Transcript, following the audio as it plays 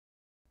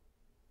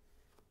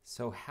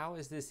So how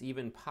is this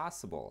even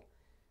possible?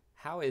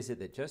 How is it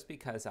that just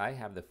because I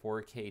have the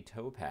 4K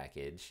tow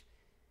package,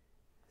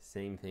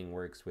 same thing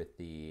works with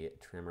the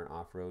Tremor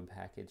Off-Road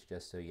Package,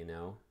 just so you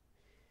know,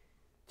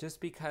 just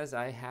because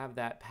I have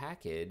that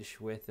package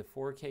with the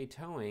 4K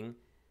towing,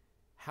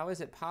 how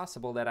is it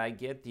possible that I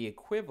get the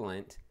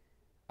equivalent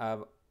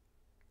of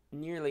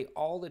nearly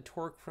all the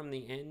torque from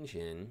the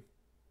engine,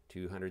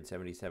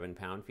 277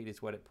 pound-feet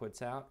is what it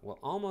puts out, well,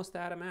 almost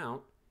that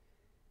amount,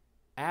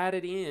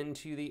 added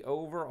into the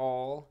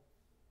overall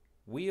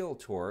wheel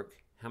torque,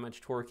 how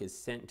much torque is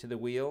sent to the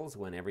wheels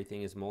when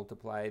everything is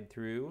multiplied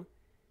through?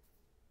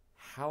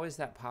 How is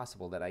that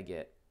possible that I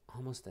get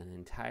almost an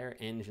entire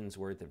engine's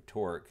worth of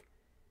torque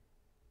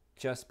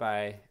just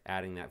by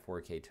adding that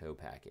 4K tow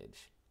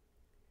package?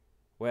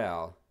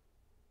 Well,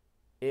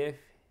 if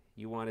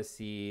you want to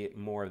see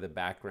more of the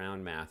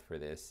background math for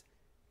this,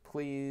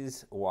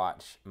 please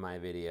watch my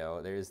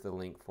video. There's the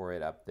link for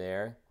it up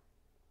there.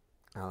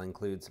 I'll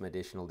include some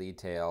additional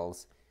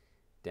details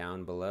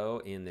down below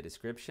in the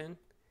description.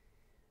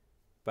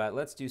 But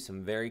let's do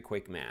some very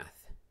quick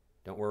math.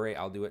 Don't worry,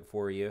 I'll do it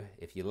for you.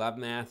 If you love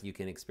math, you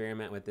can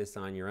experiment with this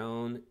on your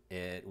own.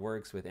 It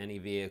works with any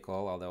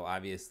vehicle, although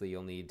obviously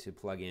you'll need to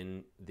plug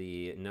in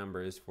the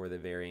numbers for the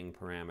varying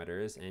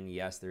parameters. And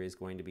yes, there is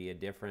going to be a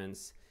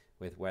difference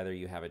with whether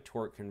you have a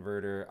torque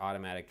converter,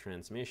 automatic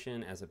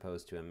transmission, as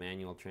opposed to a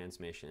manual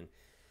transmission.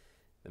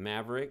 The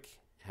Maverick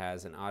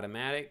has an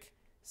automatic,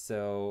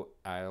 so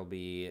I'll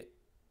be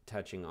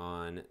touching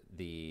on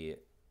the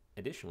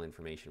additional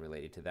information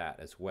related to that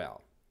as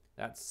well.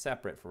 That's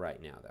separate for right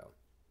now, though.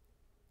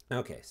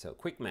 Okay, so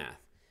quick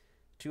math.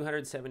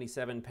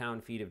 277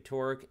 pound-feet of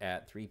torque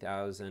at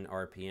 3,000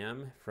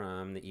 RPM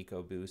from the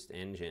EcoBoost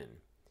engine.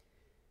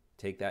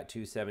 Take that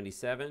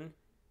 277,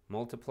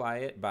 multiply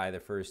it by the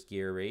first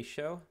gear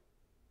ratio,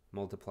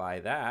 multiply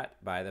that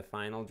by the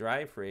final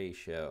drive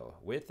ratio,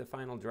 with the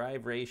final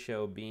drive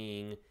ratio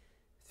being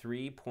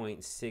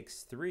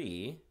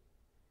 3.63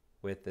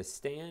 with the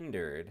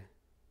standard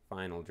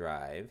final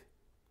drive.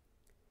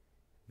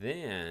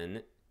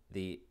 Then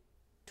the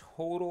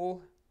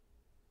total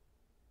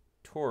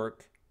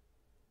torque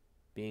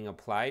being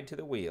applied to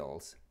the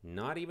wheels,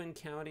 not even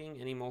counting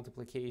any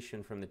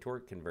multiplication from the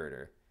torque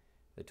converter,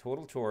 the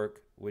total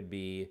torque would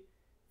be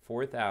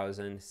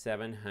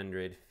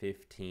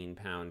 4,715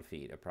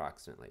 pound-feet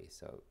approximately.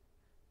 So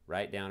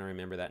write down or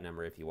remember that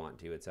number if you want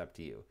to, it's up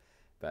to you.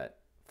 But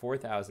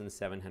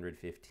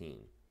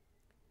 4,715.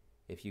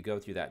 If you go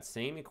through that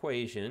same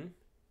equation,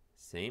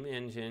 same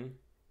engine,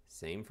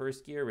 same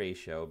first gear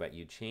ratio, but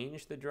you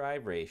change the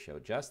drive ratio,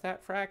 just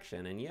that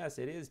fraction, and yes,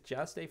 it is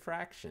just a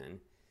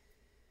fraction,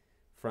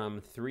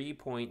 from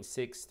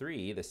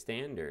 3.63, the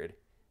standard,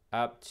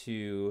 up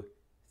to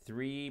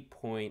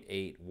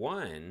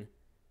 3.81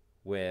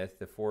 with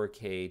the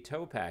 4K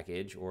tow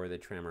package or the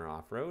Tremor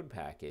Off-Road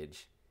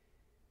Package,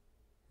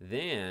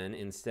 then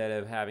instead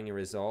of having a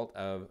result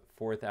of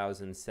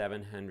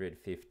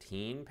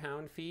 4,715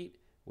 pound-feet,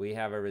 we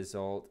have a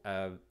result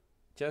of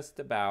just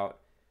about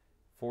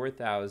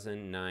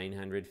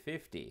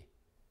 4,950.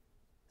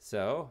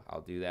 So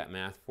I'll do that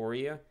math for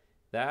you.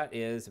 That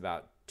is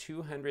about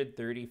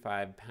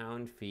 235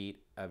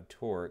 pound-feet of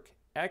torque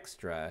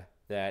extra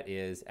that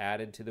is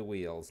added to the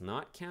wheels,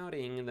 not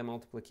counting the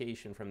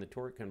multiplication from the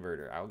torque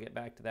converter. I'll get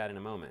back to that in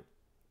a moment.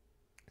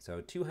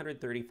 So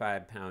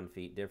 235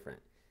 pound-feet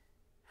different.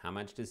 How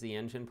much does the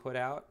engine put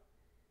out?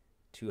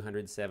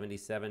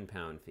 277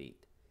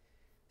 pound-feet.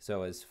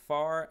 So as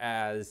far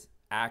as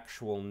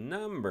actual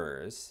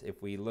numbers,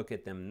 if we look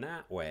at them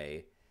that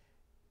way,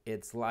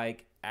 it's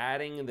like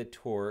adding the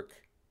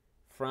torque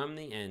from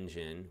the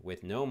engine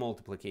with no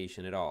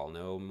multiplication at all,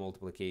 no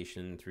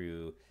multiplication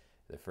through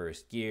the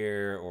first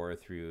gear or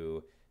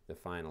through the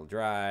final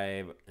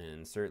drive,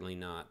 and certainly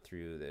not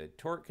through the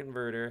torque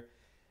converter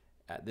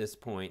at this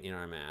point in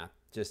our math.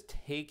 Just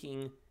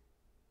taking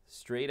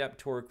straight up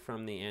torque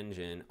from the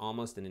engine,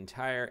 almost an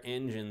entire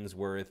engine's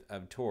worth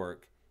of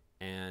torque,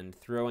 and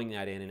throwing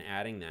that in and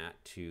adding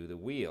that to the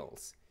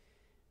wheels.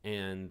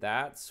 And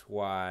that's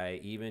why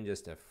even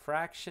just a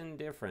fraction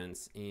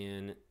difference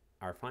in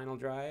our final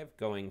drive,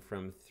 going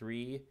from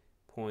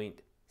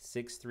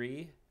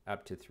 3.63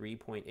 up to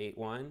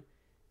 3.81,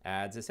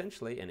 adds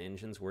essentially an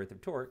engine's worth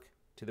of torque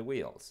to the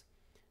wheels.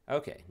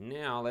 Okay,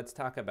 now let's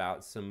talk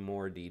about some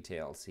more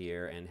details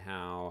here and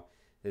how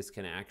this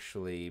can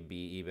actually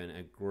be even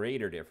a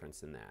greater difference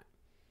than that.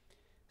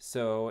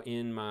 So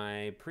in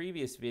my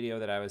previous video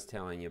that I was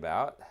telling you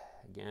about,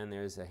 again,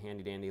 there's a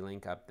handy dandy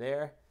link up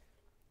there,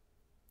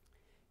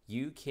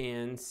 you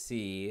can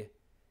see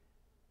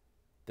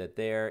that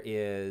there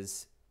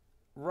is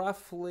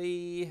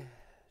roughly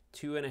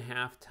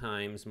 2.5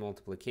 times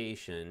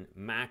multiplication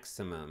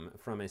maximum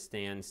from a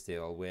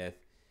standstill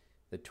with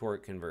the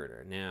torque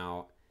converter.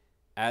 Now,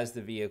 as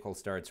the vehicle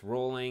starts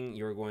rolling,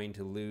 you're going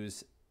to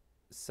lose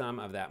some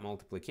of that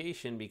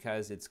multiplication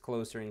because it's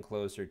closer and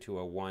closer to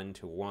a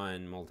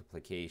 1-to-1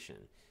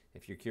 multiplication.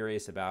 If you're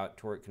curious about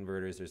torque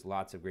converters, there's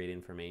lots of great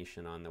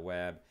information on the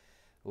web,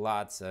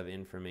 lots of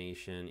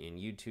information in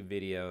YouTube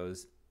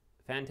videos,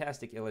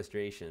 fantastic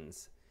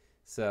illustrations.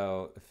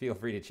 So feel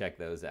free to check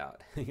those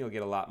out. You'll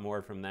get a lot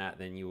more from that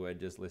than you would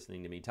just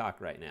listening to me talk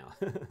right now,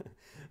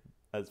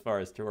 as far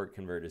as torque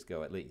converters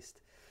go at least.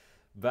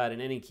 But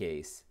in any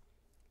case,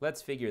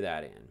 let's figure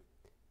that in.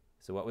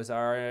 So what was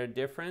our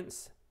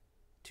difference?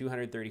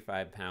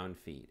 235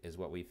 pound-feet is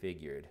what we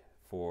figured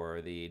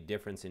for the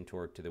difference in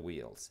torque to the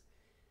wheels.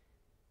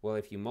 Well,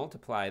 if you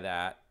multiply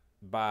that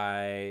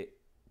by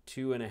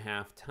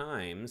 2.5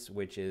 times,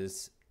 which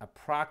is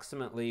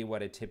approximately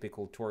what a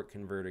typical torque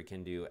converter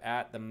can do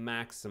at the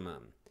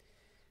maximum.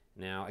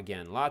 Now,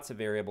 again, lots of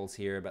variables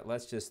here, but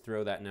let's just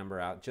throw that number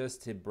out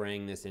just to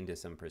bring this into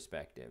some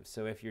perspective.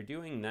 So if you're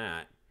doing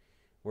that,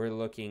 we're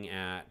looking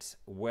at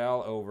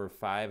well over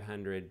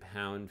 500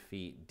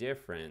 pound-feet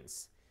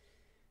difference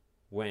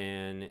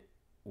when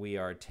we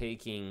are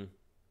taking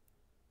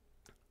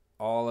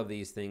all of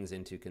these things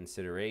into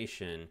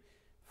consideration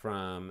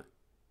from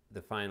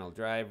the final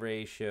drive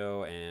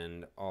ratio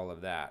and all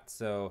of that.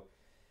 So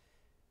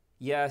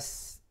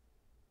yes,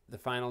 the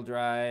final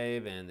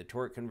drive and the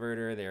torque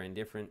converter, they're in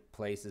different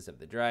places of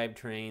the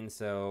drivetrain,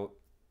 so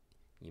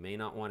you may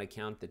not want to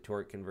count the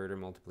torque converter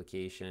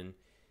multiplication.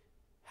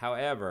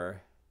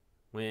 However,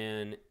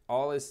 when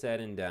all is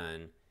said and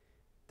done,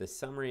 the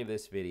summary of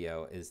this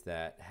video is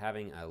that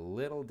having a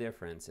little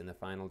difference in the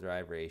final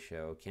drive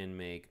ratio can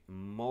make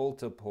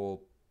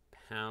multiple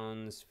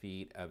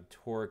pounds-feet of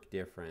torque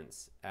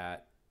difference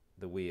at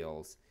the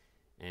wheels,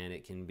 and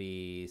it can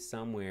be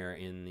somewhere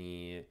in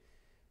the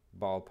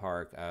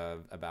ballpark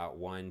of about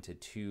 1 to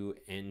 2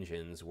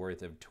 engines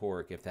worth of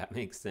torque, if that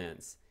makes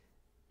sense,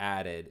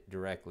 added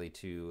directly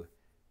to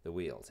the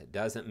wheels. It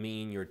doesn't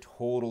mean your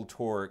total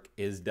torque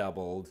is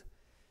doubled.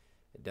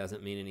 It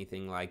doesn't mean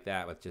anything like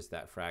that with just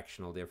that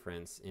fractional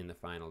difference in the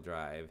final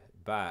drive,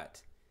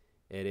 but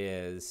it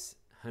is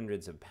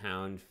hundreds of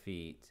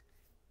pound-feet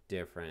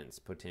difference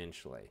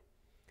potentially.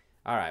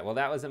 All right, well,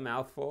 that was a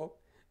mouthful,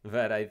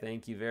 but I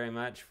thank you very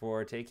much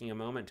for taking a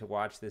moment to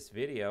watch this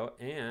video,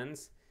 and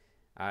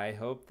I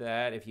hope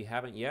that if you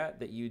haven't yet,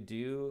 that you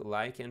do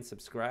like and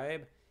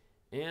subscribe.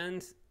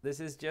 And this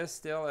is just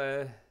still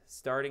a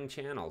starting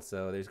channel,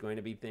 so there's going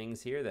to be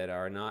things here that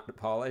are not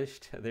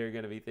polished. There are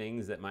going to be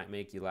things that might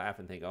make you laugh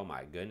and think, oh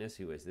my goodness,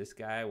 who is this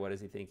guy? What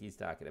does he think he's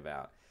talking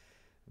about?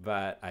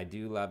 But I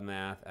do love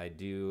math. I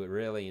do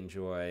really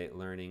enjoy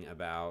learning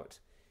about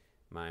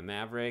my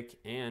Maverick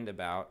and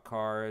about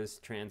cars,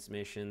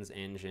 transmissions,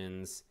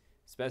 engines,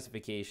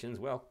 specifications,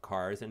 well,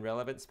 cars and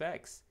relevant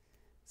specs.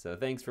 So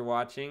thanks for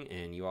watching,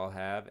 and you all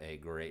have a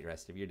great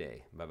rest of your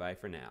day. Bye-bye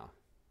for now.